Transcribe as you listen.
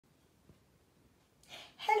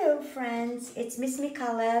Hello friends, it's Miss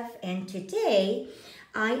Mikalev, and today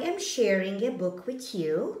I am sharing a book with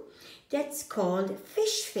you that's called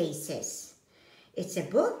Fish Faces. It's a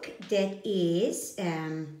book that is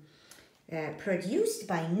produced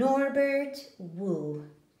by Norbert Wu.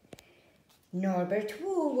 Norbert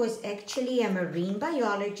Wu was actually a marine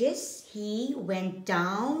biologist. He went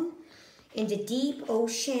down in the deep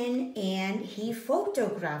ocean and he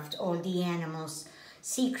photographed all the animals,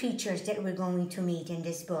 sea creatures that we're going to meet in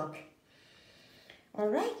this book. All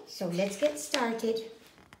right, so let's get started.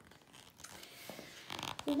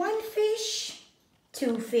 1 fish,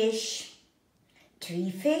 2 fish, 3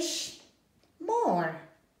 fish, more.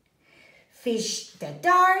 Fish that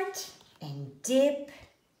dart and dip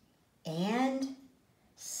and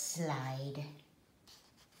slide.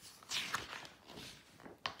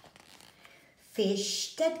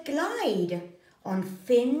 Fish that glide on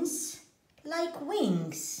fins like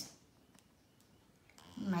wings.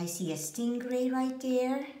 I see a stingray right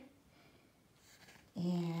there.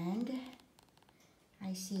 And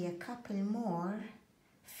I see a couple more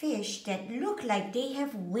fish that look like they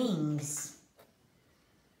have wings.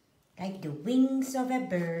 Like the wings of a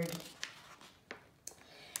bird.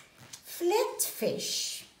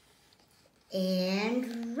 Flatfish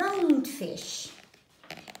and round fish.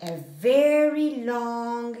 A very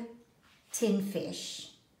long tin fish.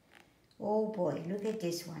 Oh boy, look at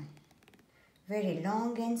this one. Very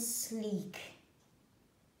long and sleek.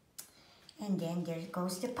 And then there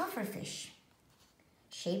goes the pufferfish,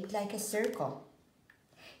 shaped like a circle.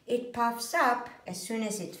 It puffs up as soon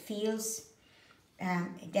as it feels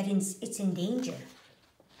that it's in danger.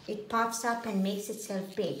 It puffs up and makes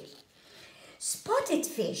itself big. Spotted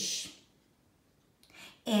fish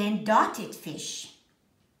and dotted fish.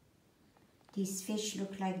 These fish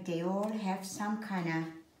look like they all have some kind of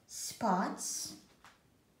spots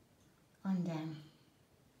on them.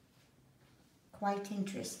 Quite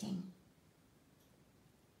interesting.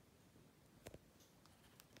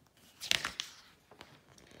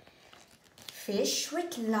 Fish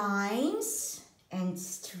with lines and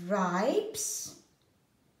stripes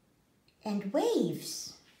and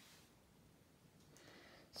waves.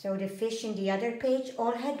 So the fish in the other page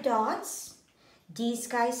all had dots. These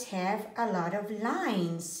guys have a lot of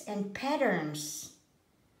lines and patterns.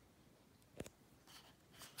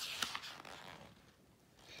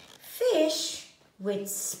 Fish with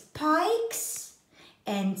spikes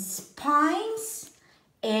and spines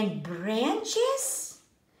and branches.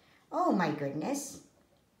 Oh my goodness.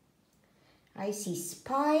 I see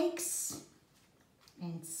spikes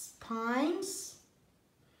and spines.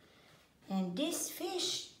 And this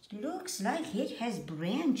fish looks like it has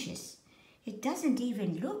branches. It doesn't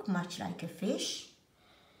even look much like a fish.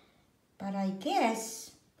 But I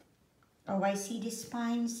guess, oh, I see the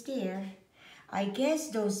spines there. I guess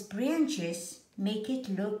those branches make it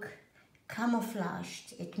look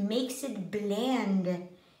camouflaged. It makes it blend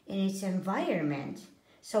in its environment,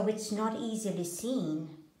 so it's not easily seen.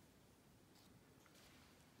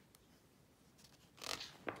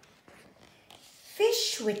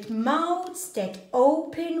 Fish with mouths that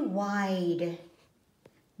open wide.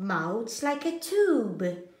 Mouths like a tube,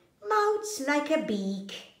 mouths like a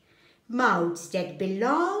beak, mouths that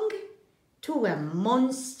belong to a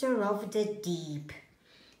monster of the deep.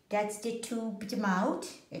 That's the tubed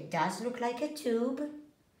mouth. It does look like a tube.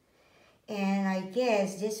 And I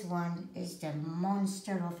guess this one is the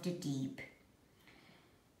monster of the deep.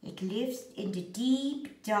 It lives in the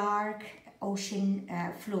deep, dark ocean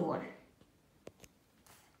floor.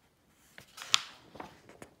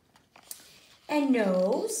 A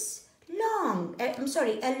nose, a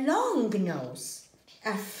long nose,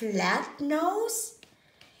 a flat nose,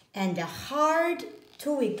 and a hard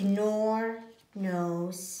to ignore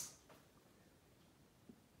nose.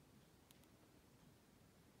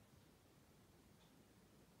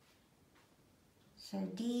 So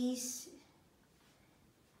these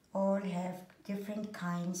all have different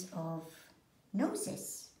kinds of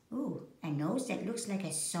noses. Ooh, a nose that looks like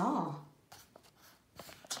a saw.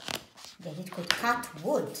 That it could cut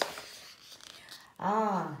wood.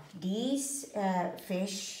 These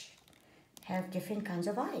fish have different kinds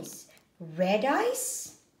of eyes. Red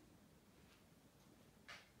eyes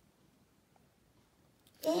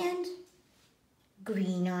and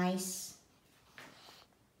green eyes.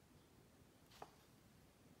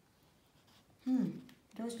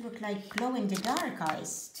 Those look like glow-in-the-dark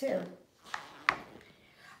eyes too.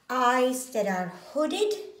 Eyes that are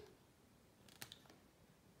hooded.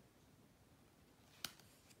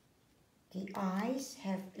 The eyes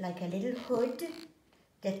have like a little hood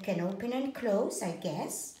that can open and close, I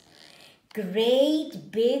guess.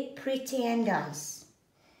 Great big pretend eyes.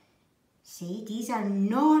 See, these are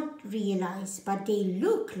not real eyes, but they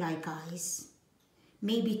look like eyes.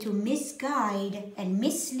 Maybe to misguide and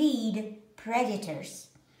mislead predators.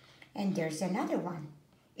 And there's another one.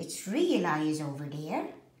 Its real eye is over there,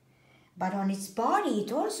 but on its body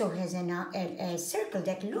it also has a circle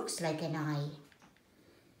that looks like an eye.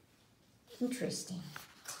 Interesting.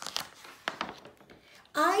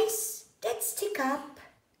 Eyes that stick up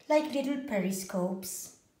like little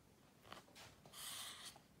periscopes.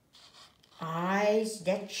 Eyes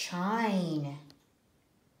that shine.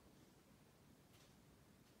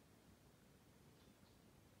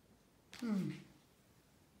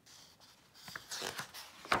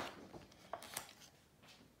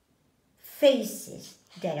 Faces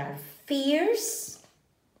that are fierce.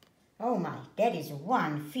 Oh my, that is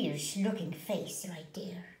one fierce looking face right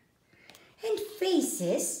there. And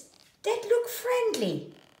faces that look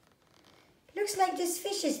friendly. Looks like this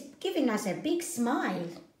fish is giving us a big smile.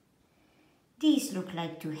 These look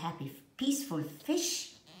like two happy, peaceful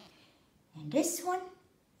fish. And this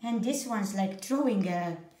one's like throwing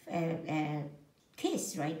a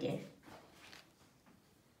kiss right there.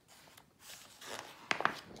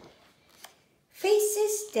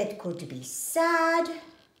 Faces that could be sad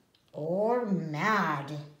or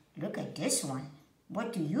mad. Look at this one.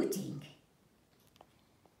 What do you think?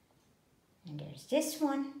 And there's this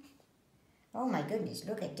one. Oh my goodness,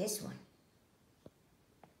 look at this one.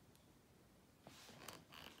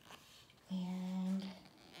 And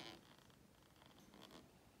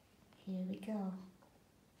here we go.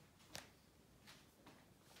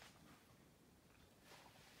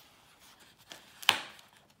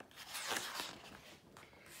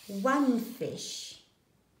 One fish,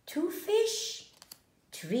 two fish,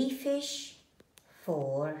 three fish,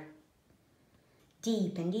 four.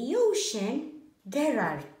 Deep in the ocean, there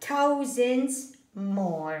are thousands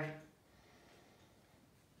more.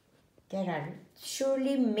 There are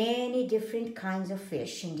surely many different kinds of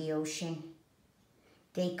fish in the ocean.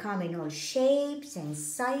 They come in all shapes and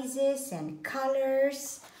sizes and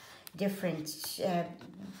colors, different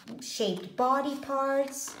shaped body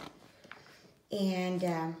parts. And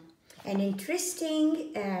an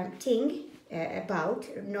interesting thing about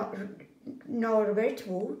Norbert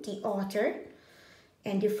Wu, the author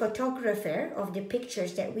and the photographer of the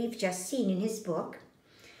pictures that we've just seen in his book.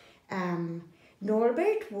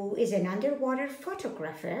 Norbert Wu is an underwater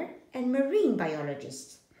photographer and marine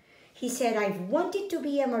biologist. He said, "I've wanted to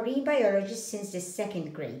be a marine biologist since the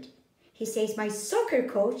 2nd grade. He says, my soccer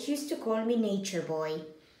coach used to call me Nature Boy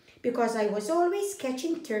because I was always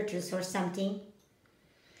catching turtles or something."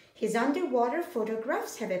 His underwater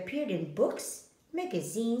photographs have appeared in books,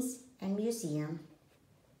 magazines, and museums.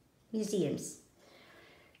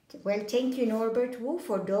 Well, thank you, Norbert Wu,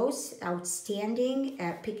 for those outstanding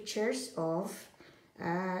pictures of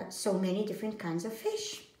so many different kinds of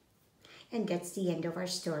fish. And that's the end of our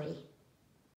story.